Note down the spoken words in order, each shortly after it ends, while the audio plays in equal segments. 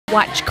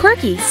Watch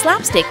quirky,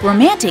 slapstick,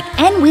 romantic,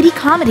 and witty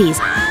comedies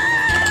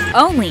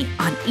only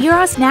on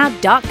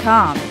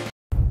erosnow.com.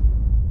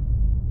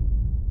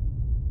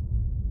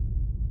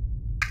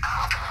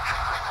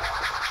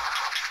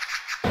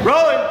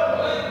 Rolling!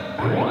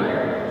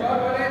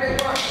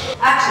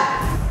 Action!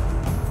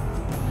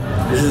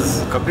 This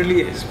is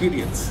completely an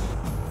experience.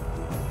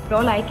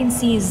 All I can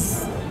see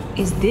is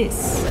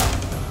this.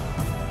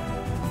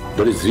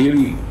 But it's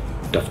really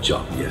tough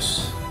job,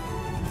 yes.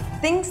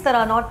 Things that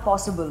are not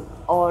possible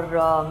or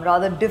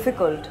rather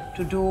difficult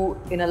to do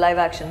in a live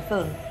action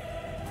film,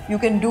 you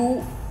can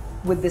do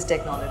with this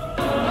technology.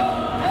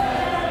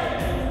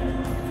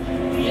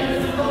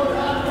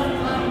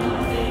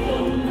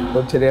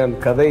 Kochadaiiyaan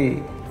kadai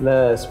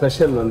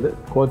special vandu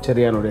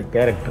Kochadaiiyaanude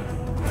character.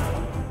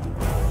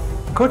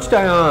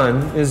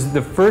 Kochadaiiyaan is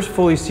the first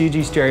fully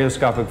CG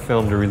stereoscopic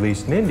film to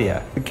release in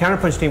India. The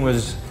Counterpunch team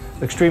was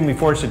extremely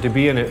fortunate to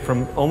be in it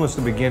from almost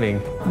the beginning.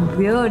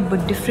 Weird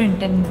but different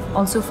and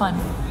also fun.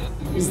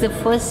 It's the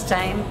first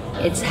time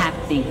it's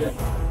happening.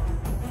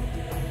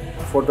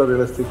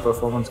 Photorealistic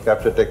performance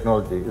capture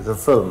technology is a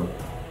film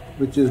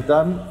which is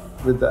done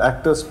with the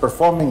actors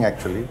performing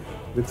actually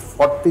with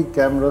 40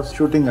 cameras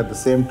shooting at the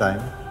same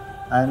time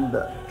and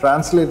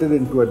translated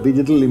into a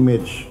digital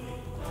image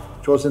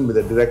chosen by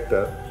the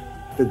director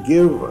to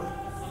give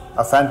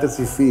a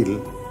fantasy feel.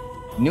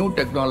 New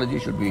technology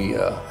should be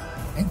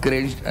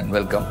encouraged and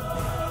welcome.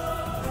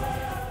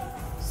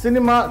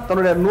 Cinema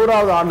தன்னுடைய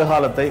 100வது ஆண்டு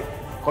காலத்தை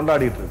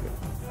கொண்டாடிட்டு இருக்கு.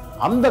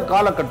 அந்த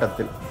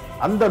காலகட்டத்தில்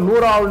அந்த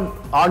 100வது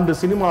ஆண்டு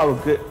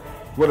சினிமாவுக்கு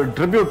ஒரு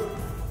ட்ரிபியூட்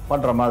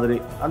பண்ற மாதிரி,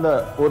 அந்த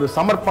ஒரு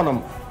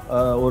சமர்ப்பணம்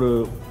ஒரு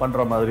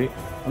பண்ற மாதிரி,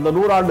 அந்த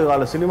 100 ஆண்டு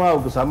கால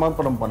சினிமாவுக்கு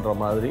சமர்ப்பணம் பண்ற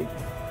மாதிரி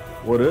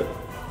ஒரு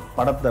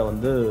படத்தை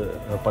வந்து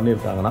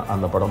பண்ணியிருக்காங்கன்னா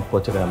அந்த படம்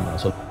கோச்சடையான்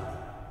தான் சொல்லுவேன்.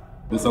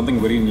 It's something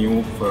very new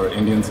for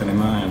Indian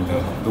cinema, and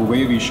the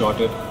way we shot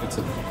it, it's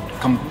a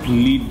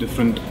complete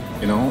different,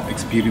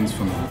 experience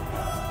for me.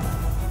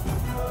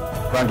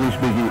 Frankly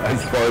speaking, it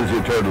spoils you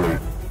totally.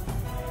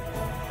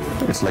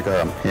 It's like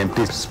an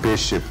empty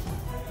spaceship.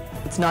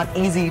 It's not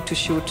easy to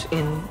shoot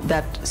in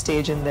that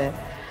stage in there.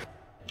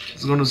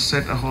 It's going to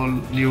set a whole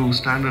new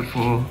standard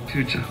for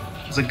future.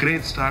 It's a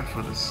great start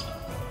for this.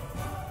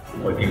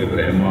 Working with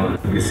Rahman,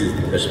 this is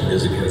the best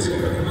music has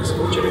ever in this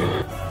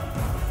Kochadaiiyaan.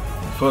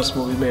 First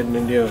movie made in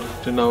India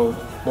to now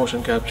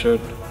motion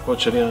captured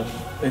Kochadaiiyaan.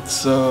 It's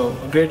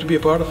great to be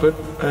a part of it,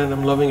 and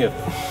I'm loving it.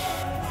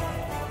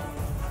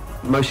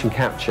 Motion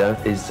capture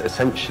is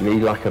essentially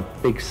like a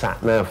big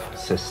sat-nav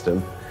system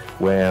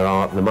where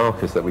the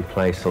markers that we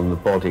place on the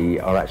body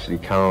are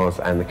actually cars,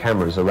 and the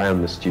cameras around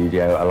the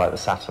studio are like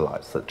the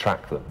satellites that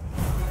track them.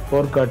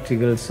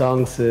 போர்க்காட்சிகள்,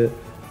 songs,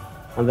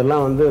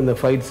 அதெல்லாம் வந்து இந்த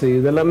fights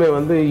இதெல்லாமே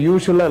வந்து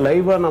யூசுவலாக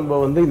லைவாக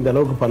நம்ம வந்து இந்த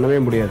அளவுக்கு பண்ணவே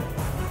முடியாது.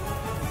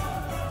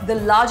 The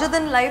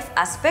larger-than-life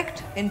aspect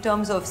in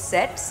terms of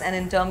sets and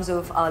in terms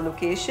of our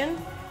location,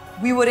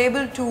 we were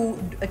able to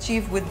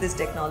achieve with this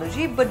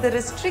technology, but the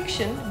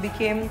restriction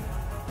became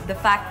the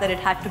fact that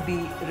it had to be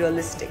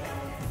realistic.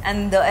 And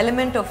the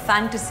element of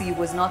fantasy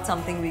was not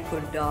something we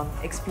could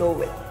explore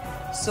with.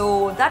 So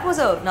that was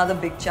another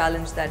big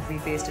challenge that we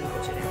faced in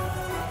Kochadaiiyaan.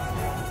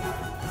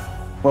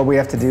 What we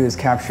have to do is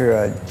capture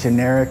a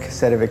generic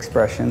set of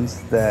expressions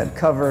that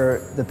cover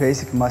the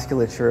basic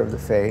musculature of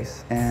the face,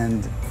 and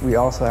we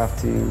also have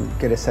to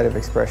get a set of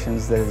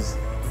expressions that is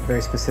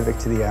very specific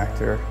to the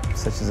actor,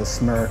 such as a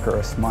smirk or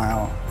a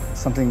smile,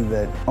 something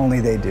that only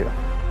they do.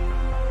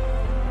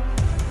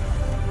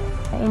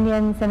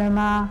 Indian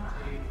cinema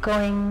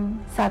going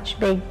such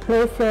big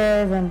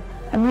places, and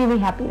I'm really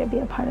happy to be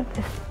a part of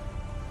this.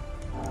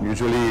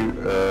 Usually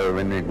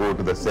when we go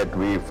to the set,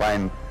 we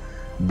find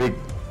big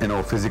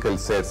physical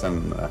sets and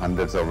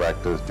hundreds of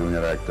actors,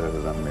 junior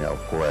actors and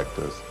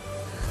co-actors.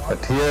 But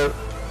here,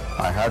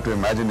 I have to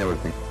imagine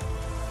everything.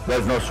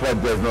 There's no sweat,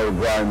 there's no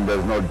grime,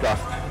 there's no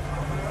dust.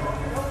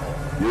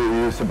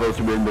 You're supposed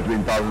to be in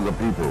between thousands of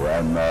people,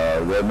 and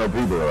there are no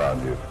people around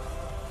you.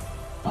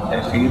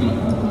 I feel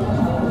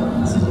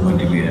it's going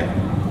to be a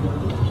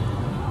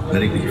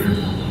very big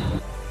film.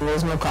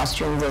 There's no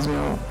costumes,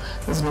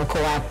 there's no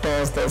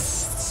co-actors, there's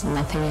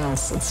nothing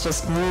else. It's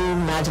just you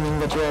imagining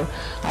that you're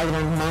either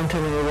on a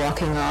mountain or you're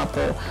walking up,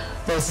 or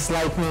there's this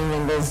lightning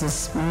and there's this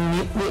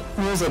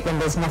music and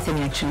there's nothing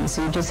actually. So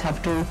you just have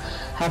to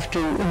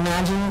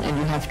imagine, and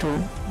you have to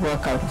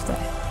work out of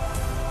that.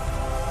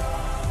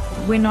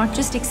 We're not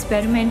just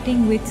experimenting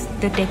with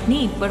the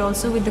technique, but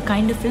also with the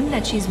kind of film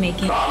that she's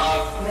making.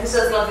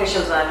 Ministers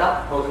facials வேண்டாம்.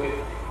 Okay.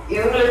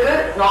 இவங்களுக்கு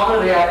normal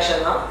reaction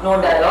no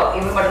dialogue.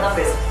 இவங்க மட்டும் தான்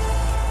பேசணும்.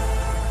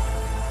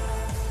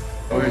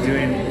 We're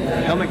doing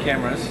helmet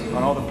cameras on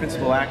all the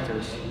principal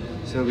actors,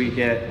 so we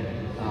get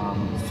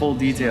full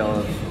detail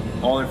of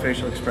all their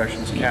facial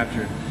expressions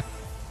captured.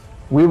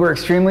 We were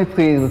extremely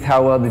pleased with how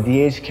well the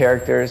DH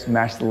characters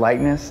matched the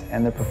likeness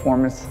and the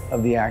performance of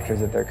the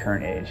actors at their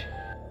current age.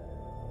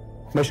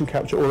 Motion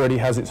capture already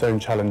has its own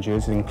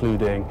challenges,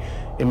 including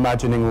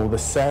imagining all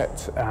the set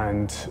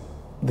and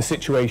the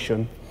situation.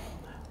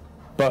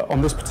 But on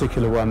this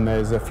particular one,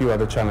 there's a few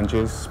other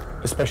challenges,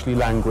 especially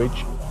language.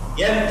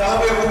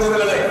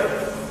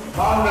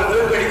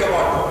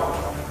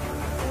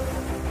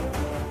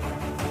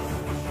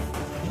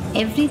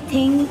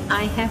 Everything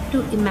I have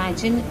to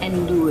imagine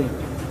and do it.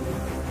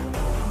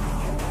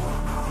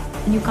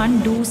 You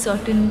can't do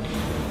certain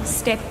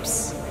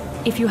steps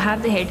if you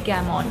have the head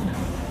cam on.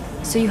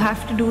 So you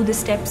have to do the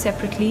steps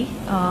separately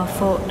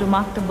to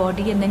mark the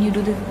body, and then you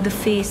do the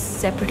face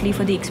separately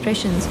for the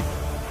expressions.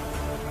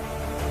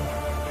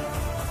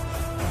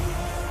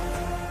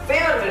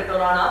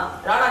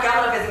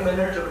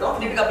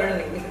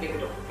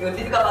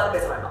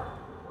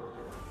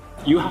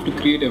 You have to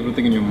create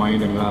everything in your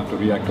mind and you have to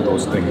react to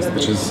those things,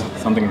 which is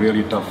something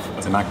really tough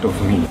as an actor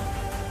for me.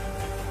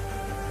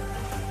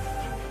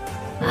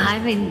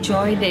 I've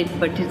enjoyed it,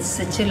 but it's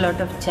such a lot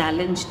of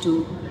challenge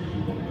to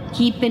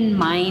keep in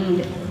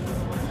mind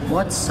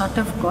what sort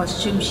of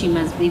costume she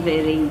must be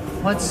wearing,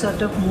 what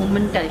sort of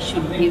movement I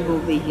should give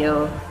over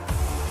here.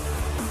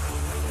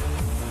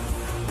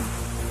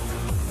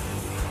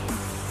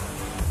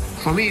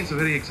 For me, it's a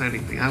very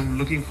exciting thing. I'm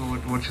looking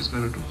forward to what she's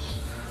going to do.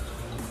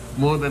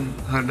 More than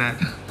her dad.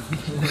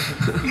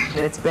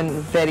 It's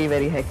been very,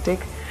 very hectic,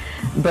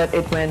 but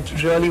it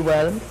went really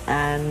well,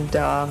 and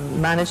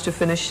managed to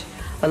finish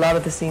a lot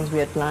of the scenes we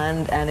had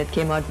planned, and it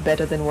came out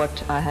better than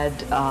what I had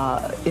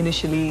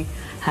initially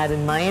had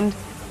in mind.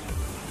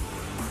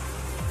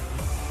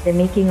 The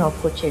making of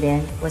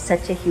Kochadaiiyaan was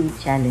such a huge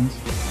challenge.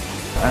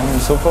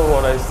 And so far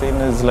what I've seen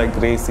is like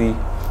racy.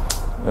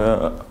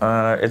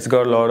 It's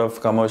got a lot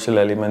of commercial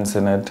elements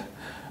in it.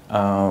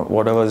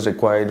 Whatever is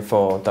required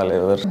for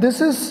Talaivar.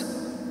 This is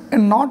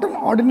not an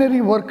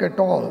ordinary work at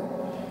all,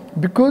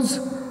 because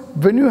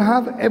when you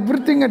have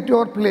everything at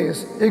your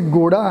place, एक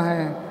घोड़ा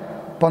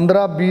है,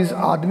 15-20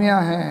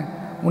 आदमियां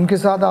हैं, उनके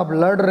साथ आप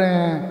लड़ रहे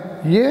हैं,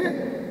 ये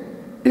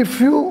if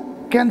you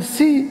can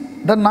see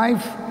the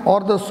knife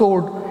or the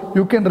sword,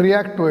 you can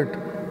react to it.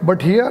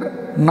 But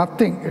here,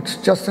 nothing. It's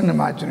just an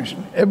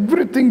imagination.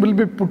 Everything will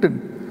be put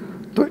in.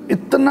 तो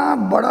इतना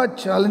बड़ा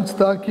challenge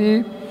था कि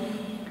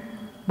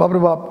बाप रे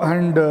बाप,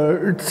 and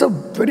it's a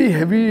very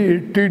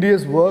heavy,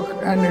 tedious work,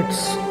 and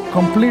it's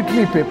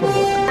completely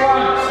paperwork.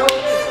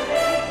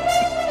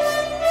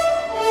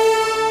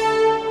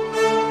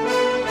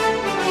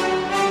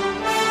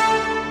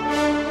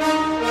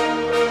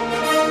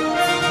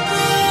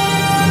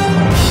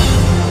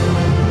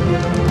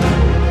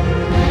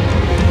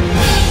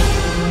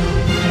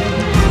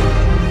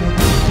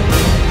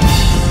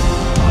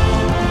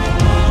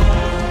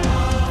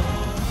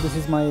 This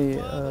is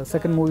my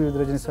second movie with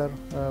Rajini sir.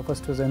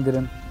 First was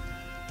Endiran.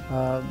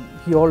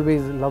 He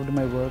always loved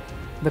my work.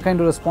 The kind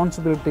of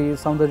responsibility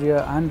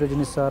Soundarya and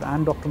Rajini sir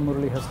and Dr.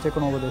 Murali has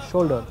taken over their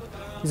shoulder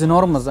is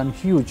enormous and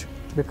huge,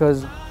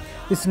 because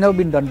it's never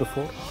been done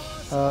before.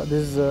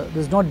 This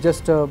is not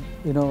just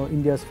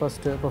India's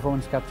first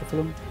performance capture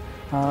film.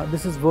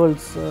 This is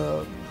world's,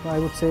 I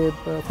would say,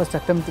 first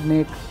attempt to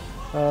make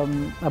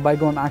a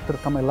bygone actor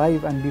come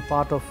alive and be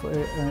part of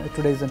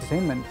today's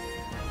entertainment.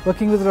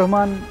 Working with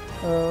Rahman,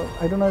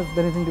 I don't know if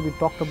there's anything to be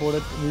talked about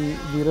it.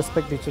 We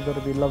respect each other,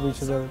 we love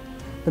each other.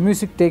 The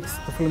music takes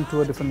the film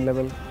to a different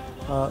level.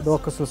 The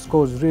orchestral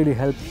scores really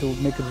help to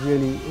make it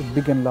really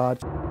big and large.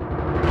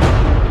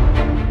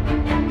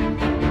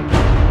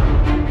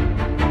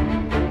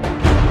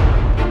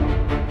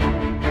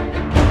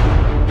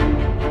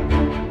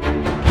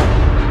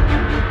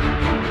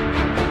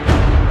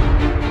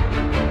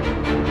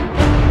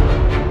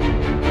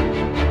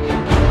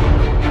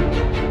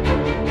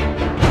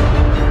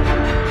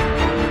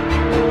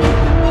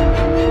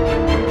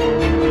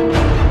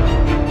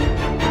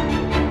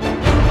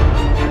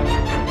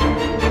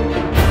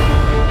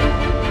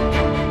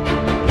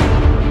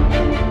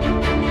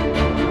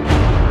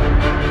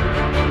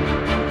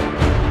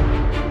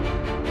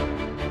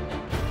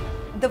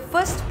 The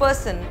first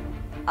person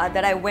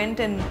that I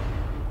went and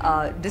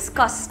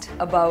discussed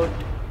about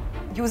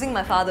using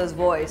my father's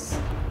voice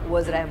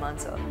was Rahman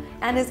sir.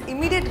 And his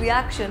immediate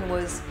reaction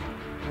was,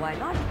 why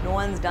not? No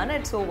one's done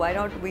it, so why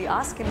not we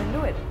ask him and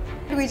do it?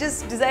 We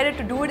just decided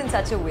to do it in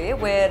such a way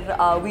where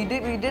we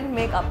didn't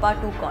make Appa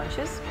too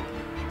conscious.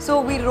 So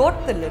we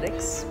wrote the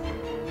lyrics,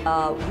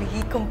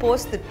 he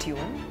composed the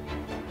tune,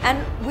 and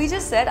we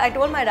just said, I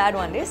told my dad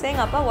one day saying,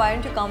 Appa, why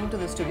don't you come to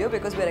the studio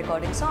because we're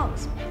recording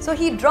songs. So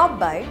he dropped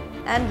by,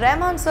 and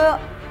Rahman sir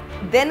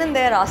then and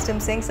there asked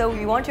him saying, sir,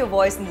 we want your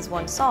voice in this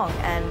one song,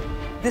 and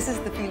this is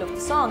the feel of the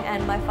song,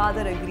 and my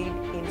father agreed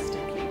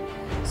instantly.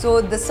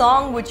 So the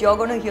song which you're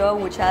going to hear,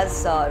 which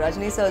has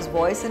Rajini sir's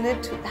voice in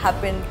it,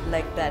 happened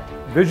like that.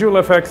 Visual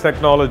effects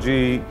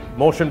technology,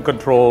 motion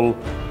control,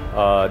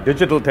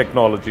 digital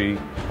technology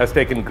has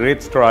taken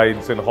great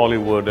strides in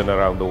Hollywood and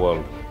around the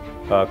world.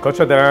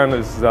 Kochadaiiyaan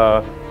is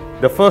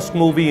the first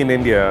movie in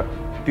India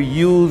to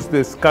use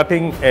this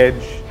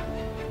cutting-edge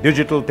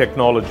digital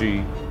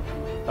technology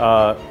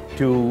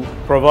to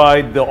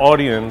provide the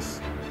audience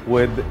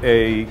with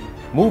a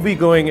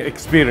movie-going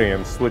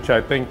experience, which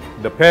I think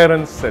the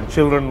parents and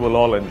children will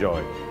all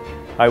enjoy.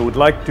 I would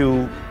like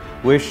to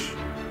wish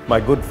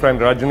my good friend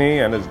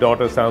Rajini and his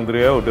daughter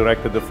Soundarya, who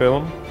directed the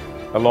film,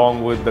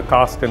 along with the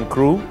cast and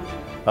crew,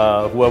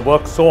 who have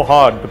worked so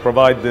hard to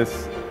provide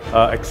this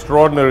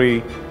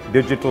extraordinary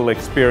digital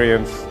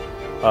experience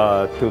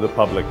to the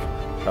public.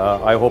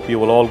 I hope you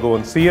will all go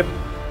and see it,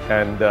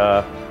 and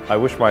I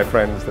wish my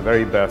friends the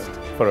very best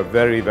for a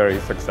very, very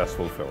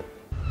successful film.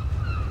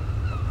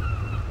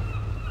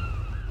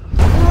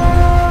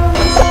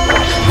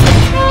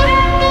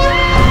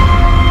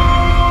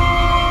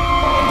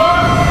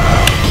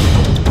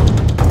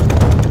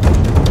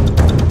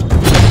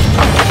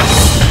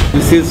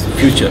 This is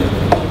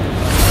future.